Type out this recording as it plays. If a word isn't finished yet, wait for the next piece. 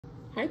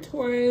Hi,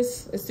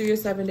 Taurus. Let's do your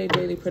 7-day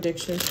daily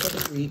predictions for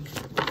the week.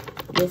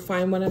 You'll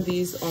find one of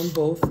these on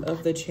both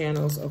of the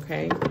channels,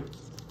 okay?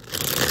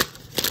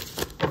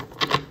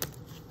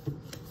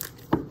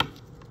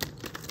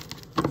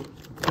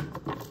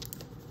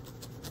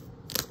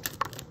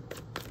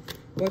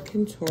 What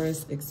can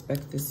Taurus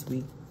expect this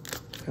week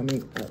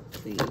coming up,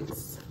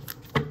 please?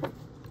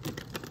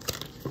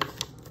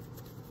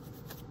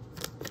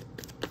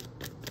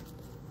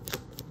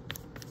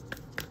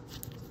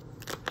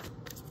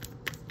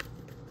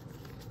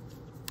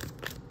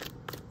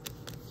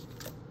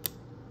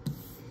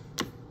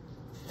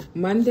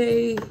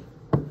 Monday,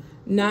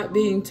 not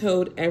being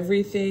told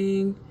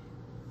everything,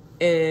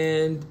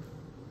 and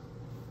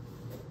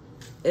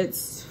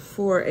it's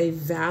for a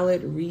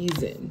valid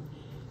reason.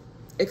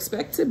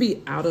 Expect to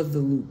be out of the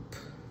loop.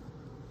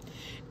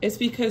 It's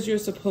because you're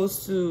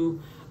supposed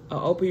to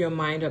open your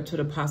mind up to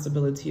the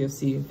possibility of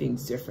seeing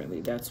things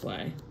differently. That's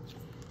why.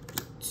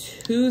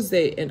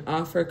 Tuesday, an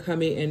offer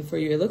coming in for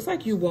you. It looks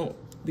like you won't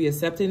be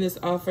accepting this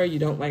offer. You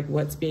don't like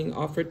what's being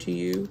offered to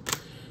you.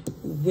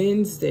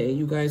 Wednesday,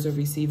 you guys are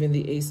receiving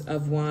the Ace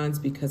of Wands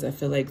because I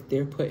feel like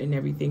they're putting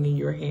everything in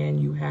your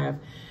hand. You have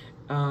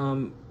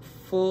a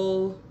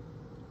full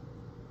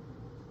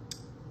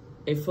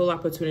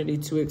opportunity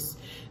to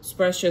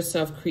express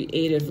yourself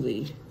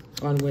creatively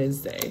on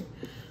Wednesday.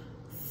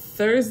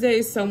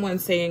 Thursday, someone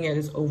saying it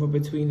is over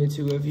between the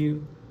two of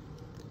you.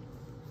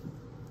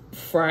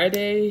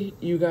 Friday,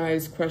 you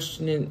guys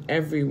questioning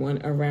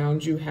everyone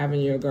around you,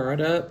 having your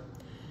guard up.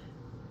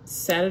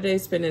 Saturday,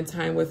 spending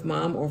time with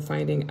mom or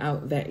finding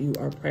out that you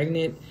are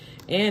pregnant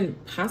and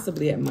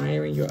possibly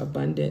admiring your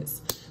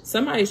abundance.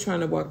 Somebody's trying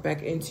to walk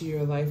back into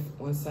your life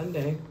on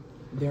Sunday.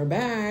 They're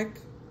back.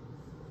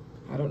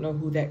 I don't know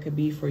who that could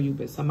be for you,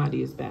 but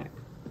somebody is back,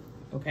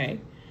 okay?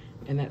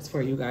 And that's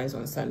for you guys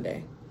on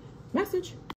Sunday. Message.